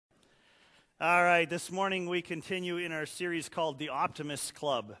All right, this morning we continue in our series called The Optimist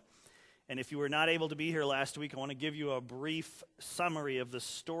Club. And if you were not able to be here last week, I want to give you a brief summary of the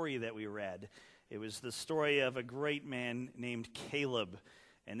story that we read. It was the story of a great man named Caleb.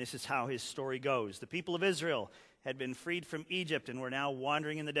 And this is how his story goes. The people of Israel had been freed from Egypt and were now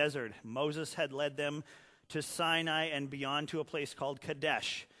wandering in the desert. Moses had led them to Sinai and beyond to a place called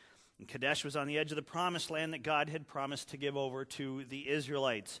Kadesh. And Kadesh was on the edge of the promised land that God had promised to give over to the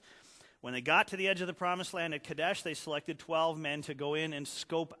Israelites. When they got to the edge of the promised land at Kadesh, they selected 12 men to go in and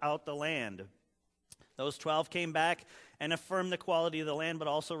scope out the land. Those 12 came back and affirmed the quality of the land, but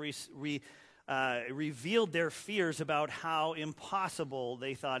also revealed their fears about how impossible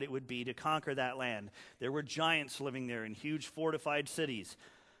they thought it would be to conquer that land. There were giants living there in huge fortified cities.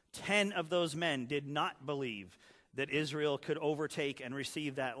 10 of those men did not believe that Israel could overtake and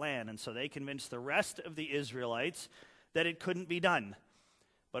receive that land, and so they convinced the rest of the Israelites that it couldn't be done.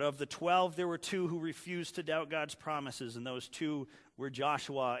 But of the 12, there were 2 who refused to doubt God's promises, and those 2 were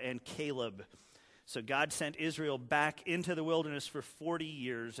Joshua and Caleb. So God sent Israel back into the wilderness for 40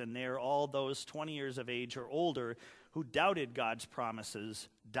 years, and there all those 20 years of age or older who doubted God's promises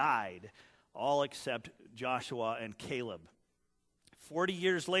died, all except Joshua and Caleb. 40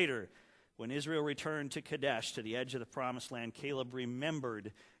 years later, when Israel returned to Kadesh, to the edge of the promised land, Caleb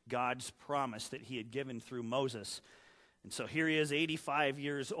remembered God's promise that he had given through Moses. And so here he is, 85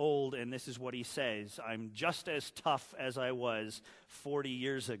 years old, and this is what he says: I'm just as tough as I was 40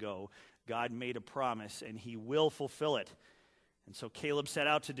 years ago. God made a promise, and he will fulfill it. And so Caleb set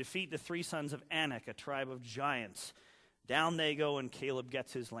out to defeat the 3 sons of Anak, a tribe of giants. Down they go, and Caleb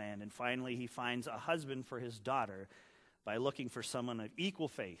gets his land. And finally, he finds a husband for his daughter by looking for someone of equal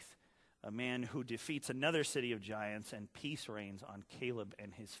faith, a man who defeats another city of giants, and peace reigns on Caleb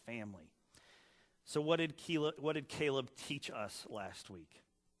and his family. So what did Caleb teach us last week?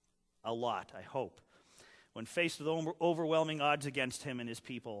 A lot, I hope. When faced with overwhelming odds against him and his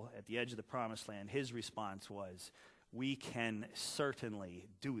people at the edge of the promised land, his response was, we can certainly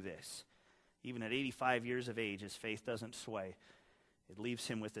do this. Even at 85 years of age, his faith doesn't sway. It leaves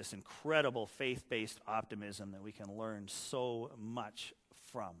him with this incredible faith-based optimism that we can learn so much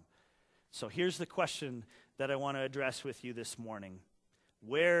from. So here's the question that I want to address with you this morning.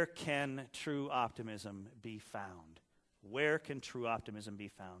 Where can true optimism be found? Where can true optimism be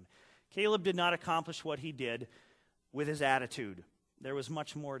found? Caleb did not accomplish what he did with his attitude. There was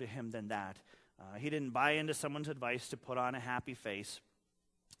much more to him than that. He didn't buy into someone's advice to put on a happy face.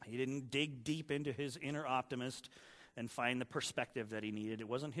 He didn't dig deep into his inner optimist and find the perspective that he needed. It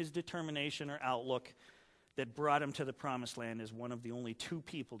wasn't his determination or outlook that brought him to the promised land as one of the only 2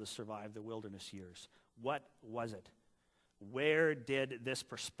 people to survive the wilderness years. What was it? Where did this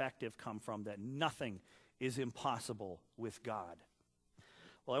perspective come from that nothing is impossible with God?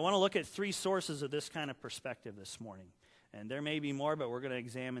 Well, I want to look at 3 sources of this kind of perspective this morning. And there may be more, but we're going to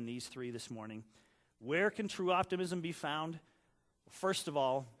examine these 3 this morning. Where can true optimism be found? First of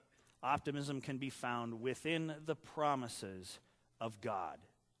all, optimism can be found within the promises of God.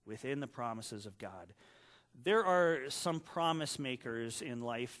 Within the promises of God. There are some promise makers in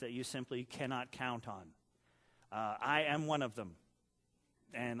life that you simply cannot count on. I am one of them,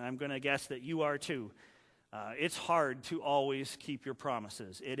 and I'm going to guess that you are too. It's hard to always keep your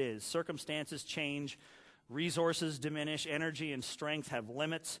promises. It is. Circumstances change, resources diminish, energy and strength have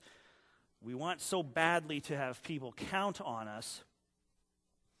limits. We want so badly to have people count on us.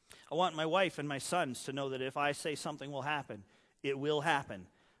 I want my wife and my sons to know that if I say something will happen, it will happen.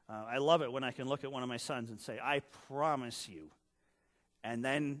 I love it when I can look at one of my sons and say, I promise you. And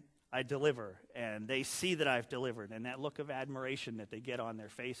then I deliver, and they see that I've delivered, and that look of admiration that they get on their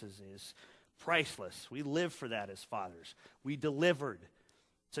faces is priceless. We live for that as fathers. We delivered.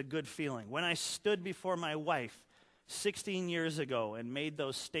 It's a good feeling. When I stood before my wife 16 years ago and made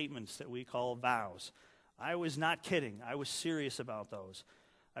those statements that we call vows, I was not kidding. I was serious about those.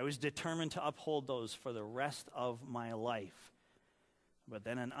 I was determined to uphold those for the rest of my life. But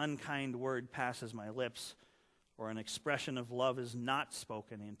then an unkind word passes my lips, or an expression of love is not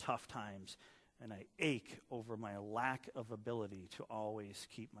spoken in tough times, and I ache over my lack of ability to always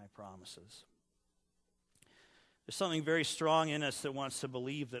keep my promises. There's something very strong in us that wants to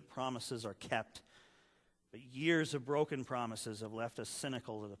believe that promises are kept, but years of broken promises have left us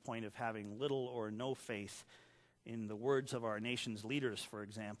cynical to the point of having little or no faith in the words of our nation's leaders, for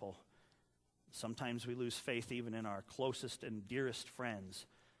example. Sometimes we lose faith even in our closest and dearest friends.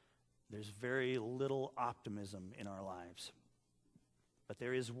 There's very little optimism in our lives. But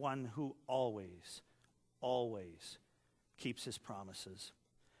there is one who always, always keeps his promises.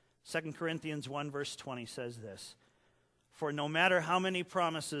 2 Corinthians 1 verse 20 says this, For no matter how many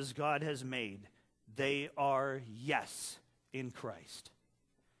promises God has made, they are yes in Christ.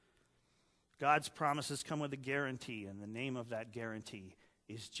 God's promises come with a guarantee, and the name of that guarantee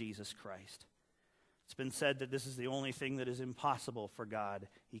is Jesus Christ. It's been said that this is the only thing that is impossible for God.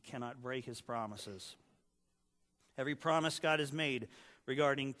 He cannot break his promises. Every promise God has made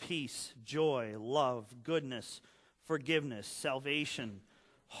regarding peace, joy, love, goodness, forgiveness, salvation,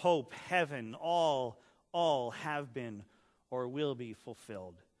 hope, heaven, all have been or will be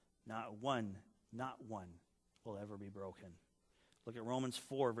fulfilled. Not one will ever be broken. Look at Romans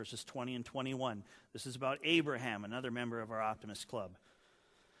 4, verses 20 and 21. This is about Abraham, another member of our Optimist Club.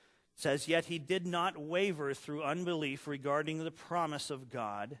 It says, "Yet he did not waver through unbelief regarding the promise of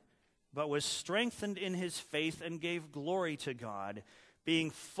God, but was strengthened in his faith and gave glory to God, being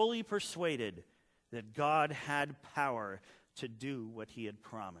fully persuaded that God had power to do what he had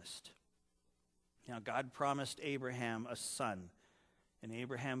promised." Now, God promised Abraham a son, and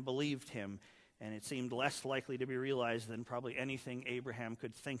Abraham believed him, and it seemed less likely to be realized than probably anything Abraham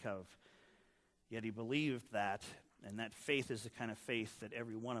could think of. Yet he believed that, and that faith is the kind of faith that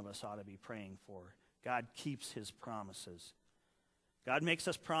every one of us ought to be praying for. God keeps his promises. God makes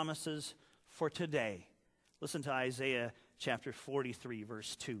us promises for today. Listen to Isaiah chapter 43,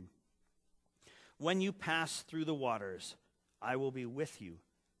 verse 2. "When you pass through the waters, I will be with you.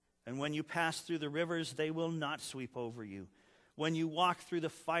 And when you pass through the rivers, they will not sweep over you. When you walk through the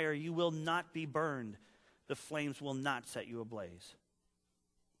fire, you will not be burned. The flames will not set you ablaze.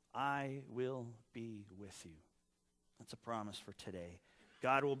 I will be with you." That's a promise for today.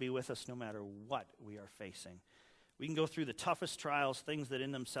 God will be with us no matter what we are facing. We can go through the toughest trials, things that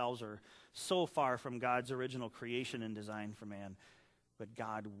in themselves are so far from God's original creation and design for man, but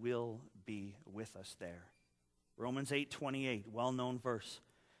God will be with us there. Romans 8:28, well-known verse.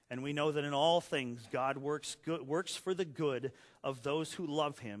 "And we know that in all things God works for the good of those who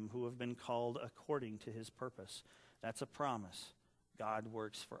love him, who have been called according to his purpose." That's a promise. God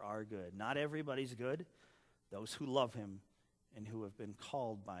works for our good. Not everybody's good. Those who love him and who have been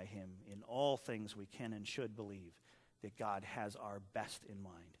called by him, in all things we can and should believe that God has our best in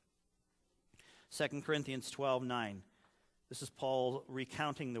mind. 2 Corinthians 12:9. This is Paul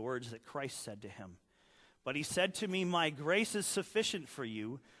recounting the words that Christ said to him. "But he said to me, 'My grace is sufficient for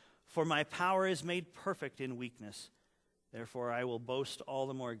you, for my power is made perfect in weakness. Therefore I will boast all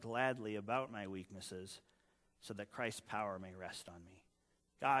the more gladly about my weaknesses, so that Christ's power may rest on me.'"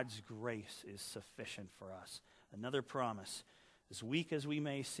 God's grace is sufficient for us. Another promise. As weak as we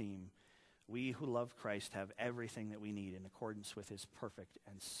may seem, we who love Christ have everything that we need in accordance with his perfect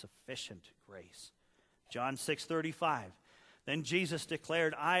and sufficient grace. John 6:35. "Then Jesus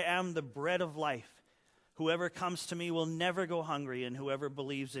declared, 'I am the bread of life. Whoever comes to me will never go hungry, and whoever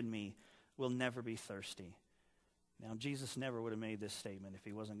believes in me will never be thirsty.'" Now, Jesus never would have made this statement if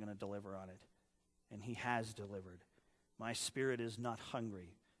he wasn't going to deliver on it. And he has delivered. "My spirit is not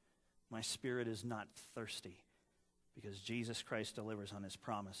hungry. My spirit is not thirsty." Because Jesus Christ delivers on his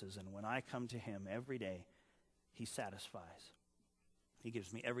promises. And when I come to him every day, he satisfies. He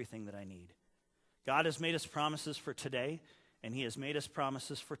gives me everything that I need. God has made us promises for today, and he has made us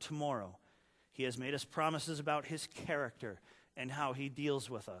promises for tomorrow. He has made us promises about his character and how he deals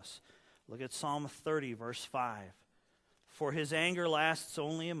with us. Look at Psalm 30, verse 5. "For his anger lasts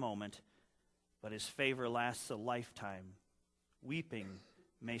only a moment, but his favor lasts a lifetime. Weeping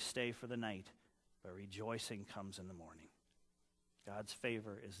may stay for the night, but rejoicing comes in the morning." God's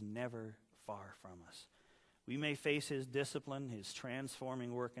favor is never far from us. We may face his discipline, his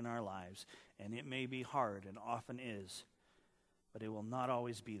transforming work in our lives, and it may be hard and often is. But it will not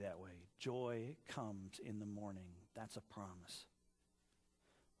always be that way. Joy comes in the morning. That's a promise.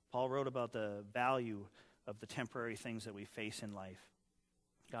 Paul wrote about the value of the temporary things that we face in life.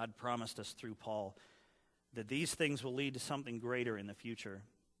 God promised us through Paul that these things will lead to something greater in the future.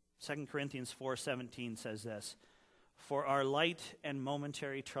 2 Corinthians 4:17 says this, "For our light and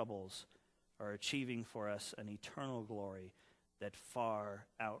momentary troubles are achieving for us an eternal glory that far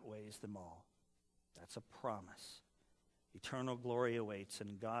outweighs them all." That's a promise. Eternal glory awaits,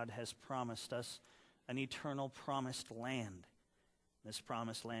 and God has promised us an eternal promised land. This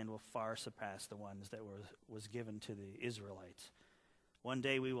promised land will far surpass the ones that was given to the Israelites. One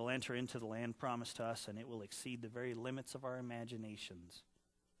day we will enter into the land promised to us, and it will exceed the very limits of our imaginations.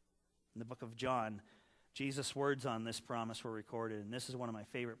 In the book of John, Jesus' words on this promise were recorded, and this is one of my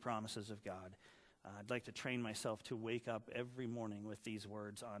favorite promises of God. I'd like to train myself to wake up every morning with these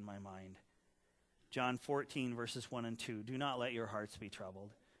words on my mind. John 14, verses 1 and 2. "Do not let your hearts be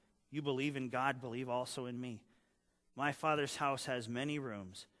troubled. You believe in God, believe also in me. My Father's house has many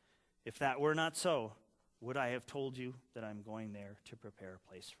rooms. If that were not so, would I have told you that I'm going there to prepare a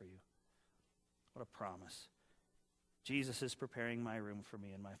place for you? What a promise. Jesus is preparing my room for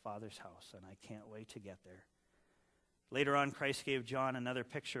me in my Father's house, and I can't wait to get there. Later on, Christ gave John another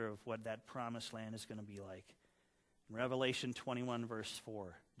picture of what that promised land is going to be like. In Revelation 21, verse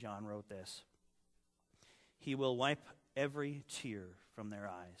 4, John wrote this: He will wipe every tear from their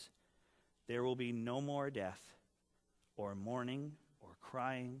eyes. There will be no more death, or mourning, or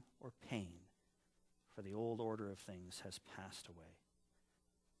crying, or pain, for the old order of things has passed away.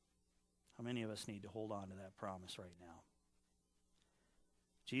 How many of us need to hold on to that promise right now?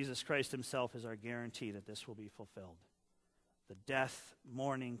 Jesus Christ himself is our guarantee that this will be fulfilled. The death,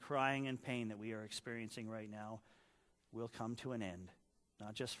 mourning, crying, and pain that we are experiencing right now will come to an end,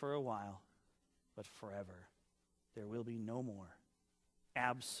 not just for a while, but forever. There will be no more.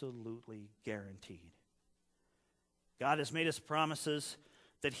 Absolutely guaranteed. God has made us promises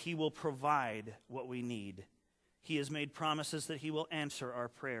that he will provide what we need. He has made promises that he will answer our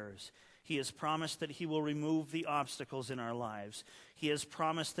prayers. He has promised that he will remove the obstacles in our lives. He has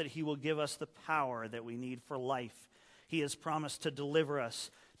promised that he will give us the power that we need for life. He has promised to deliver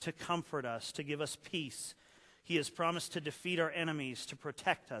us, to comfort us, to give us peace. He has promised to defeat our enemies, to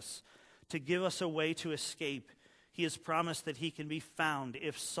protect us, to give us a way to escape. He has promised that he can be found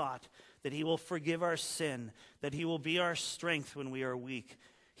if sought, that he will forgive our sin, that he will be our strength when we are weak.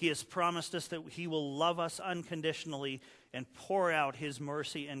 He has promised us that he will love us unconditionally and pour out his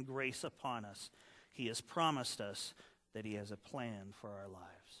mercy and grace upon us. He has promised us that he has a plan for our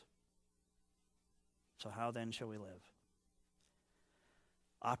lives. So how then shall we live?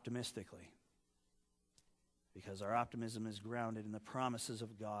 Optimistically. Because our optimism is grounded in the promises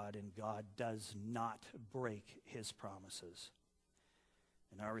of God, and God does not break his promises.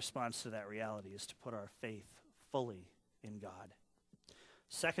 And our response to that reality is to put our faith fully in God.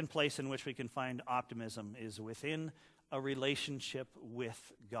 Second place in which we can find optimism is within a relationship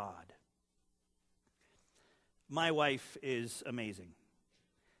with God. My wife is amazing.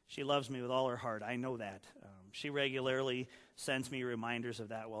 She loves me with all her heart. I know that. She regularly sends me reminders of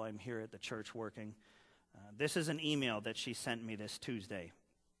that while I'm here at the church working. This is an email that she sent me this Tuesday.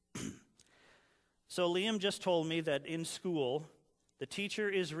 So Liam just told me that in school, the teacher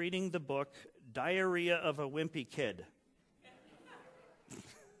is reading the book Diarrhea of a Wimpy Kid.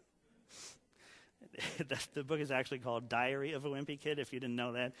 The book is actually called Diary of a Wimpy Kid, if you didn't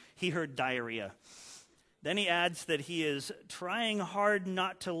know that. He heard diarrhea. Then he adds that he is trying hard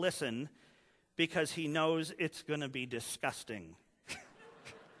not to listen because he knows it's going to be disgusting.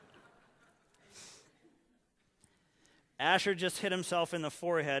 Asher just hit himself in the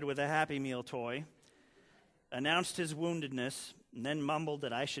forehead with a Happy Meal toy, announced his woundedness, and then mumbled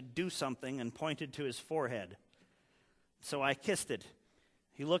that I should do something and pointed to his forehead. So I kissed it.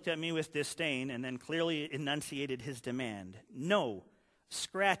 He looked at me with disdain and then clearly enunciated his demand. No,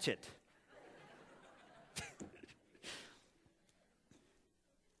 scratch it.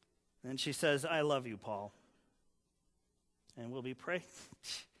 Then she says, I love you, Paul. And we'll be praying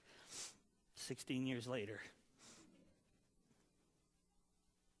 16 years later.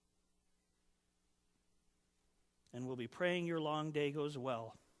 And we'll be praying your long day goes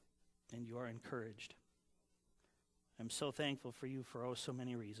well and you are encouraged. I'm so thankful for you for so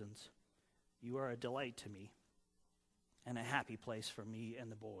many reasons. You are a delight to me and a happy place for me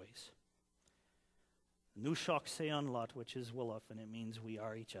and the boys. Nushok Seon Lot, which is Wolof, and it means we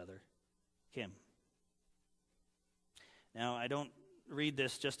are each other. Kim. Now, I don't read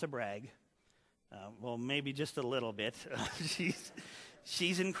this just to brag. Well, maybe just a little bit.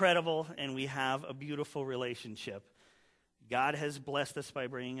 She's incredible, and we have a beautiful relationship. God has blessed us by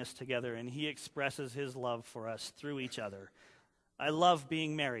bringing us together, and he expresses his love for us through each other. I love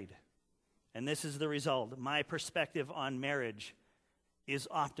being married, and this is the result. My perspective on marriage is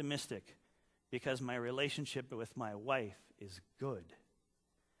optimistic because my relationship with my wife is good.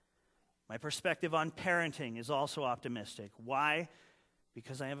 My perspective on parenting is also optimistic. Why?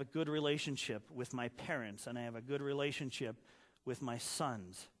 Because I have a good relationship with my parents, and I have a good relationship with my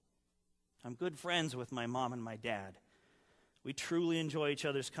sons. I'm good friends with my mom and my dad. We truly enjoy each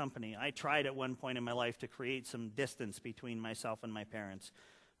other's company. I tried at one point in my life to create some distance between myself and my parents.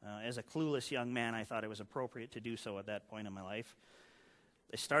 As a clueless young man, I thought it was appropriate to do so at that point in my life.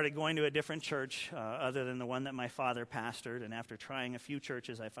 I started going to a different church other than the one that my father pastored, and after trying a few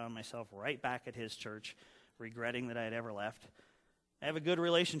churches, I found myself right back at his church, regretting that I had ever left. I have a good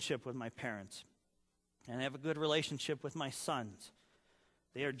relationship with my parents, and I have a good relationship with my sons.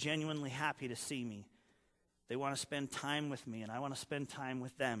 They are genuinely happy to see me. They want to spend time with me, and I want to spend time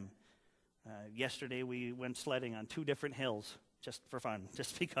with them. Yesterday, we went sledding on 2 different hills just for fun,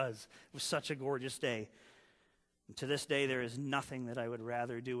 just because it was such a gorgeous day. And to this day, there is nothing that I would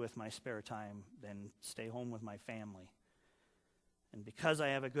rather do with my spare time than stay home with my family. And because I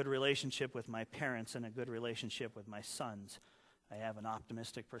have a good relationship with my parents and a good relationship with my sons, I have an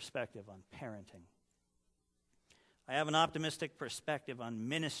optimistic perspective on parenting. I have an optimistic perspective on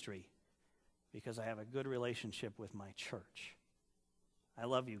ministry because I have a good relationship with my church. I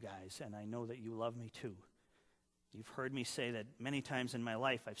love you guys, and I know that you love me too. You've heard me say that many times in my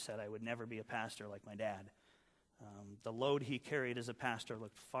life. I've said I would never be a pastor like my dad. The load he carried as a pastor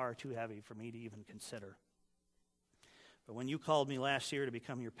looked far too heavy for me to even consider. But when you called me last year to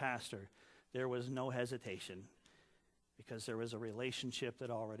become your pastor, there was no hesitation because there was a relationship that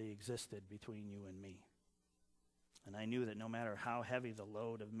already existed between you and me. And I knew that no matter how heavy the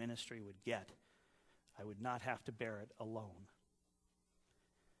load of ministry would get, I would not have to bear it alone.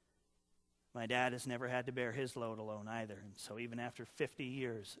 My dad has never had to bear his load alone either, and so even after 50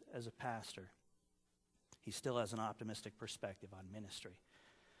 years as a pastor, he still has an optimistic perspective on ministry.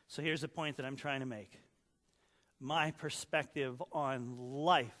 So here's the point that I'm trying to make. My perspective on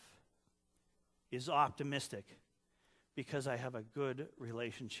life is optimistic because I have a good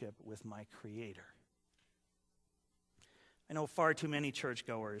relationship with my Creator. I know far too many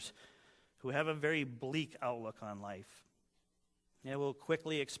churchgoers who have a very bleak outlook on life. They will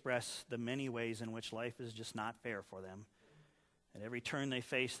quickly express the many ways in which life is just not fair for them. At every turn they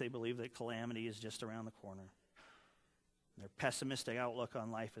face, they believe that calamity is just around the corner. Their pessimistic outlook on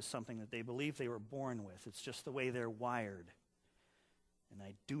life is something that they believe they were born with. It's just the way they're wired. And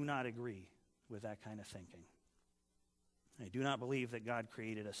I do not agree with that kind of thinking. I do not believe that God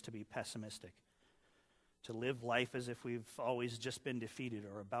created us to be pessimistic, to live life as if we've always just been defeated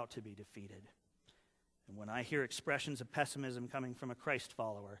or about to be defeated. And when I hear expressions of pessimism coming from a Christ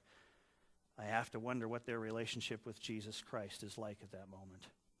follower, I have to wonder what their relationship with Jesus Christ is like at that moment.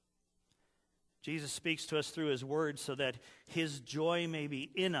 Jesus speaks to us through his word so that his joy may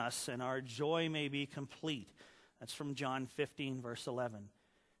be in us and our joy may be complete. That's from John 15, verse 11.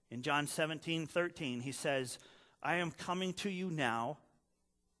 In John 17:13, he says, I am coming to you now,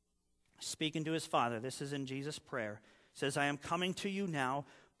 speaking to his Father. This is in Jesus' prayer. He says, I am coming to you now,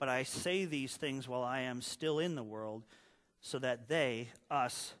 but I say these things while I am still in the world, so that they,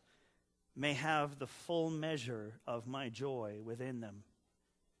 us, may have the full measure of my joy within them.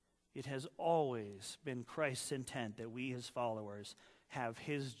 It has always been Christ's intent that we, his followers, have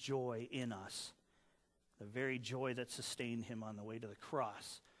his joy in us, the very joy that sustained him on the way to the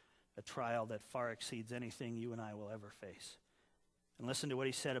cross, a trial that far exceeds anything you and I will ever face. And listen to what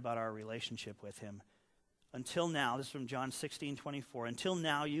he said about our relationship with him. Until now, this is from John 16:24, until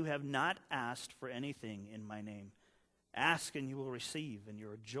now you have not asked for anything in my name. Ask and you will receive, and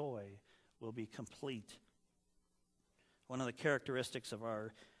your joy will be complete. One of the characteristics of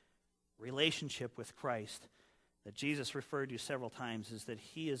our relationship with Christ that Jesus referred to several times is that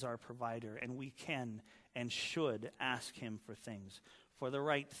he is our provider, and we can and should ask him for things, for the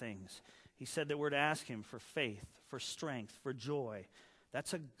right things. He said that we're to ask him for faith, for strength, for joy.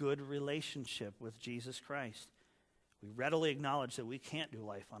 That's a good relationship with Jesus Christ. We readily acknowledge that we can't do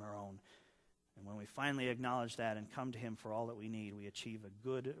life on our own. And when we finally acknowledge that and come to him for all that we need, we achieve a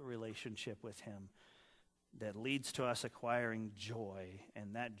good relationship with him that leads to us acquiring joy,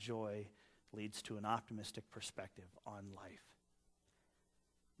 and that joy leads to an optimistic perspective on life.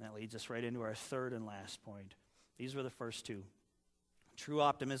 And that leads us right into our third and last point. These were the first two. True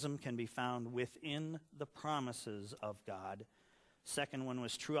optimism can be found within the promises of God. Second one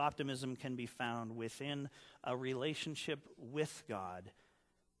was true optimism can be found within a relationship with God.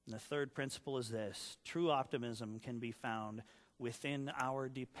 And the third principle is this: true optimism can be found within our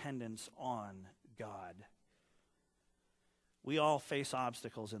dependence on God. We all face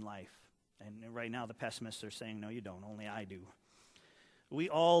obstacles in life. And right now the pessimists are saying, no, you don't, only I do. We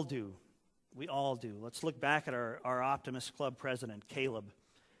all do. We all do. Let's look back at our Optimist Club president, Caleb.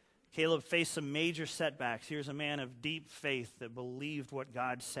 Caleb faced some major setbacks. Here's a man of deep faith that believed what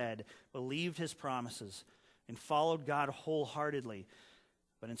God said, believed his promises, and followed God wholeheartedly.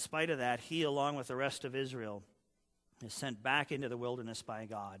 But in spite of that, he, along with the rest of Israel, is sent back into the wilderness by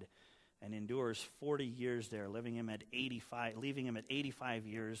God and endures 40 years there, leaving him at 85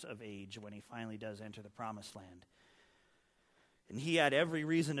 years of age when he finally does enter the promised land. And he had every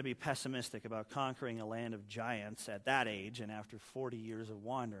reason to be pessimistic about conquering a land of giants at that age and after 40 years of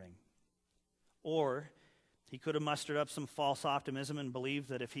wandering. Or he could have mustered up some false optimism and believed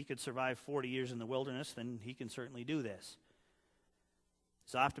that if he could survive 40 years in the wilderness, then he can certainly do this.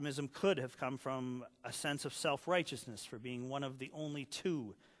 His optimism could have come from a sense of self-righteousness for being one of the only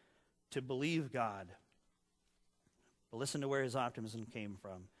two to believe God. But listen to where his optimism came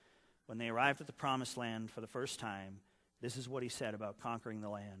from. When they arrived at the promised land for the first time, this is what he said about conquering the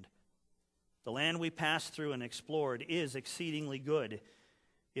land. The land we passed through and explored is exceedingly good.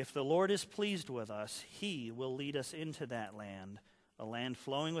 If the Lord is pleased with us, he will lead us into that land, a land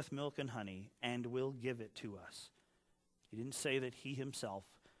flowing with milk and honey, and will give it to us. He didn't say that he himself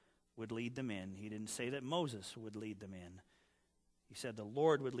would lead them in. He didn't say that Moses would lead them in. He said the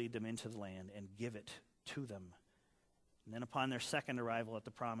Lord would lead them into the land and give it to them. And then upon their second arrival at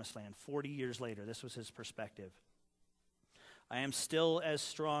the promised land, 40 years later, this was his perspective. I am still as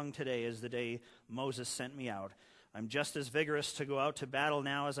strong today as the day Moses sent me out. I'm just as vigorous to go out to battle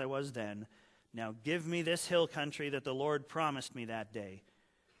now as I was then. Now give me this hill country that the Lord promised me that day.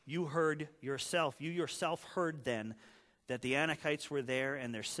 You yourself heard then that the Anakites were there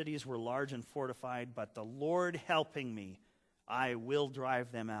and their cities were large and fortified, but the Lord helping me, I will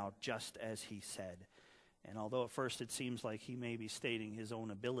drive them out just as he said. And although at first it seems like he may be stating his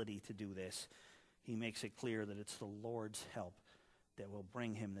own ability to do this, he makes it clear that it's the Lord's help that will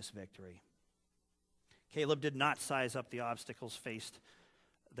bring him this victory. Caleb did not size up the obstacles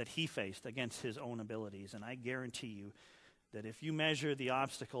that he faced against his own abilities, and I guarantee you that if you measure the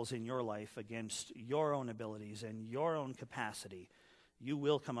obstacles in your life against your own abilities and your own capacity, you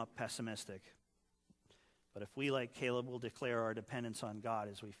will come up pessimistic. But if we, like Caleb, will declare our dependence on God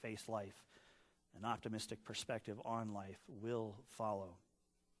as we face life, an optimistic perspective on life will follow.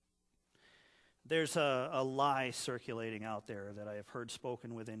 There's a lie circulating out there that I have heard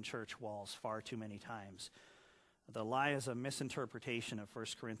spoken within church walls far too many times. The lie is a misinterpretation of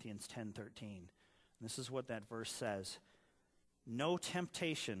 1 Corinthians 10:13. This is what that verse says. No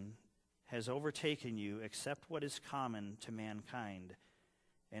temptation has overtaken you except what is common to mankind.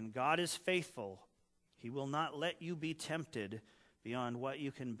 And God is faithful. He will not let you be tempted beyond what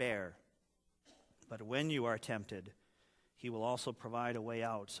you can bear. But when you are tempted, he will also provide a way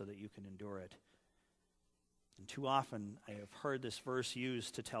out so that you can endure it. And too often I have heard this verse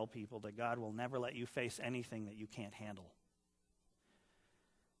used to tell people that God will never let you face anything that you can't handle.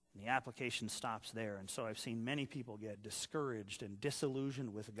 And the application stops there. And so I've seen many people get discouraged and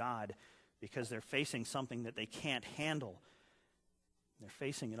disillusioned with God because they're facing something that they can't handle. They're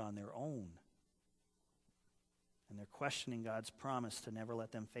facing it on their own. And they're questioning God's promise to never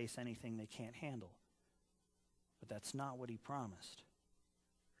let them face anything they can't handle. But that's not what he promised.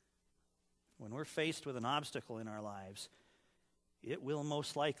 When we're faced with an obstacle in our lives, it will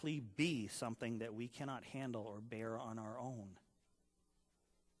most likely be something that we cannot handle or bear on our own.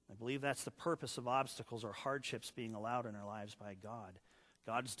 I believe that's the purpose of obstacles or hardships being allowed in our lives by God.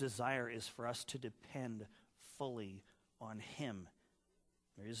 God's desire is for us to depend fully on him.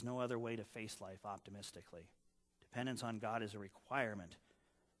 There is no other way to face life optimistically. Dependence on God is a requirement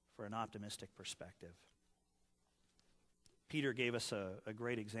for an optimistic perspective. Peter gave us a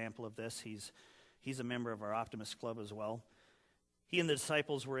great example of this. He's a member of our Optimist Club as well. He and the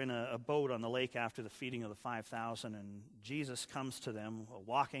disciples were in a boat on the lake after the feeding of the 5,000, and Jesus comes to them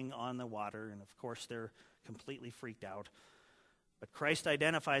walking on the water, and of course they're completely freaked out. But Christ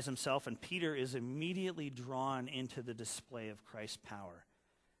identifies himself, and Peter is immediately drawn into the display of Christ's power.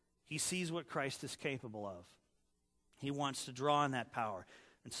 He sees what Christ is capable of. He wants to draw on that power,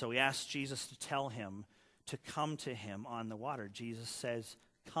 and so he asks Jesus to tell him to come to him on the water. Jesus says,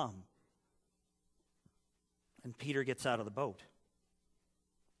 "Come." And Peter gets out of the boat.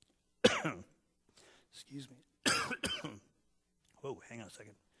 Excuse me. Whoa, hang on a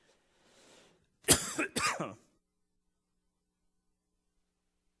second.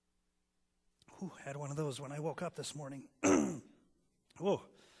 Had one of those when I woke up this morning. Whoa.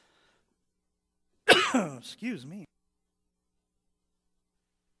 Excuse me.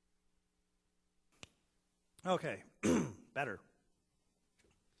 Okay, better.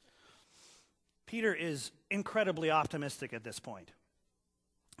 Peter is incredibly optimistic at this point.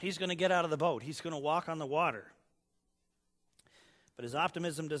 He's going to get out of the boat. He's going to walk on the water. But his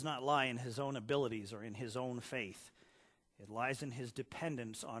optimism does not lie in his own abilities or in his own faith. It lies in his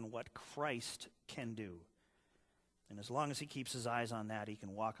dependence on what Christ can do. And as long as he keeps his eyes on that, he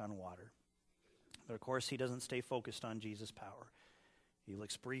can walk on water. But of course, he doesn't stay focused on Jesus' power. He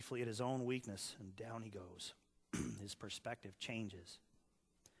looks briefly at his own weakness, and down he goes. His perspective changes.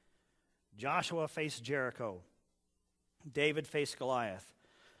 Joshua faced Jericho. David faced Goliath.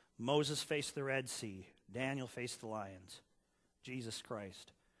 Moses faced the Red Sea. Daniel faced the lions. Jesus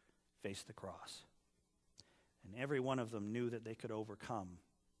Christ faced the cross. And every one of them knew that they could overcome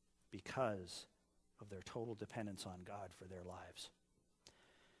because of their total dependence on God for their lives.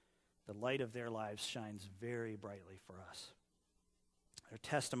 The light of their lives shines very brightly for us. They're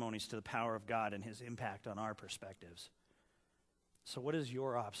testimonies to the power of God and his impact on our perspectives. So what is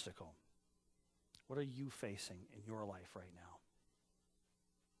your obstacle? What are you facing in your life right now?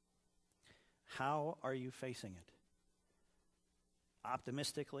 How are you facing it?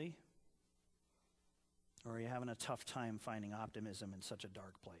 Optimistically? Or are you having a tough time finding optimism in such a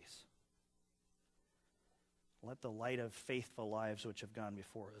dark place? Let the light of faithful lives which have gone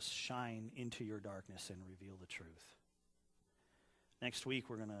before us shine into your darkness and reveal the truth. Next week,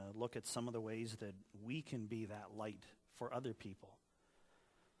 we're going to look at some of the ways that we can be that light for other people.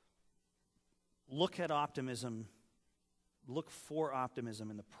 Look at optimism. Look for optimism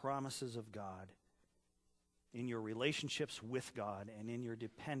in the promises of God, in your relationships with God, and in your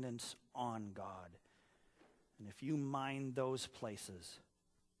dependence on God. And if you mind those places,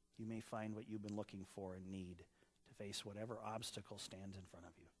 you may find what you've been looking for and need to face whatever obstacle stands in front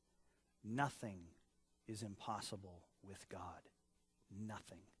of you. Nothing is impossible with God.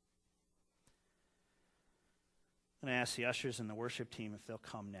 Nothing. I'm going to ask the ushers and the worship team if they'll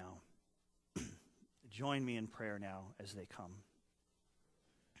come now. Join me in prayer now as they come.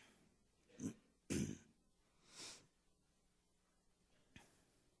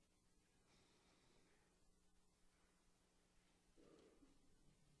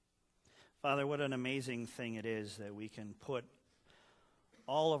 Father, what an amazing thing it is that we can put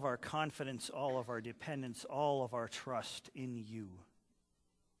all of our confidence, all of our dependence, all of our trust in you.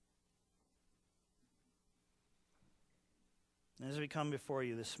 And as we come before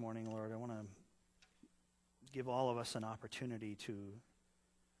you this morning, Lord, I want to give all of us an opportunity to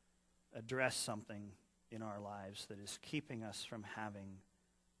address something in our lives that is keeping us from having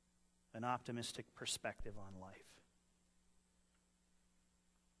an optimistic perspective on life.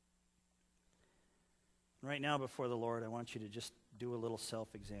 Right now before the Lord, I want you to just do a little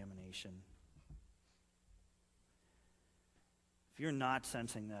self-examination. If you're not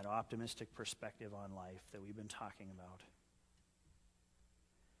sensing that optimistic perspective on life that we've been talking about,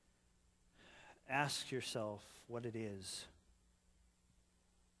 ask yourself what it is.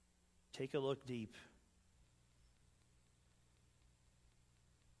 Take a look deep.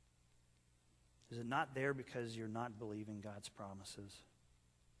 Is it not there because you're not believing God's promises?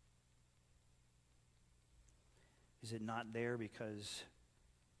 Is it not there because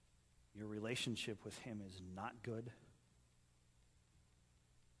your relationship with him is not good?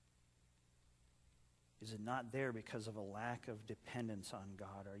 Is it not there because of a lack of dependence on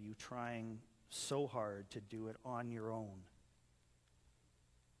God? Are you trying so hard to do it on your own?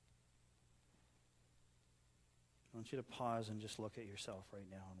 I want you to pause and just look at yourself right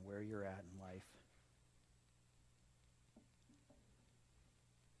now and where you're at in life.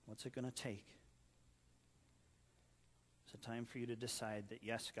 What's it going to take? It's a time for you to decide that,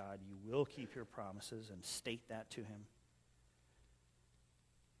 yes, God, you will keep your promises, and state that to him.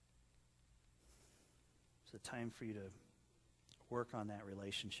 It's a time for you to work on that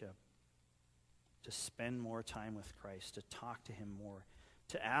relationship, to spend more time with Christ, to talk to him more,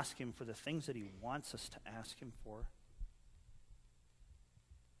 to ask him for the things that he wants us to ask him for.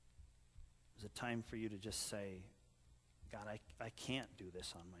 It's a time for you to just say, God, I can't do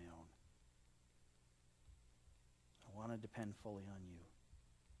this on my own. I want to depend fully on you.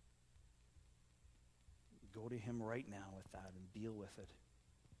 Go to him right now with that and deal with it.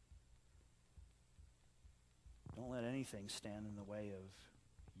 Don't let anything stand in the way of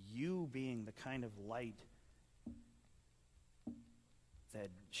you being the kind of light that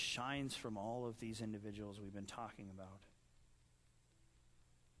shines from all of these individuals we've been talking about.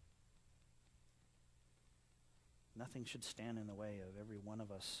 Nothing should stand in the way of every one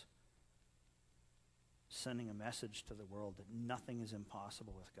of us sending a message to the world that nothing is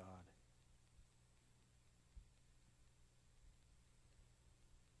impossible with God.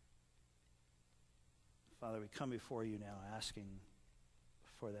 Father, we come before you now asking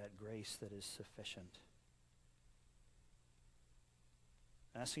for that grace that is sufficient.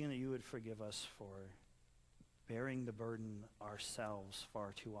 Asking that you would forgive us for bearing the burden ourselves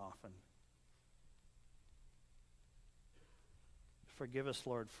far too often. Forgive us,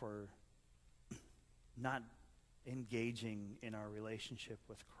 Lord, for not engaging in our relationship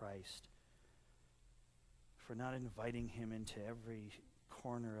with Christ, for not inviting him into every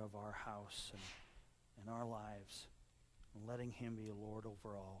corner of our house and our lives, and letting him be Lord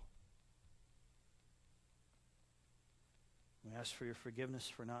over all. We ask for your forgiveness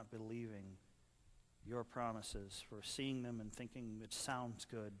for not believing your promises, for seeing them and thinking it sounds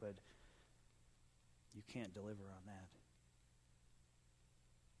good, but you can't deliver on that.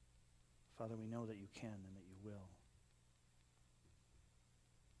 Father, we know that you can and that you will.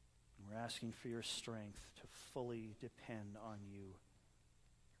 And we're asking for your strength to fully depend on you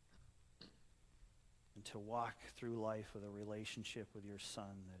and to walk through life with a relationship with your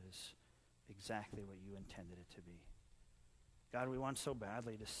Son that is exactly what you intended it to be. God, we want so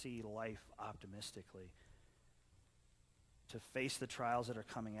badly to see life optimistically, to face the trials that are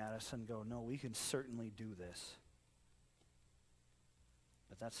coming at us and go, no, we can certainly do this.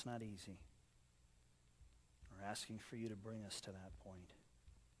 But that's not easy. We're asking for you to bring us to that point.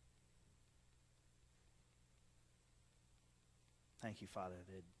 Thank you, Father,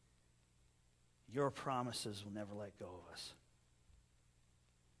 that your promises will never let go of us.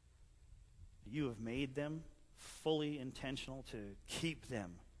 You have made them fully intentional to keep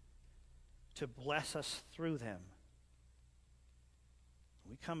them, to bless us through them.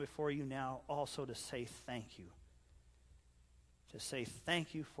 We come before you now also to say thank you. To say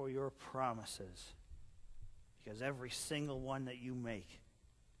thank you for your promises. Because every single one that you make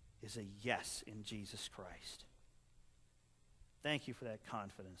is a yes in Jesus Christ. Thank you for that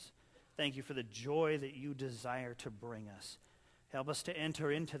confidence. Thank you for the joy that you desire to bring us. Help us to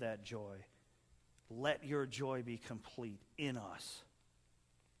enter into that joy. Let your joy be complete in us.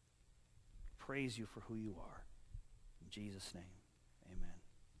 Praise you for who you are. In Jesus' name.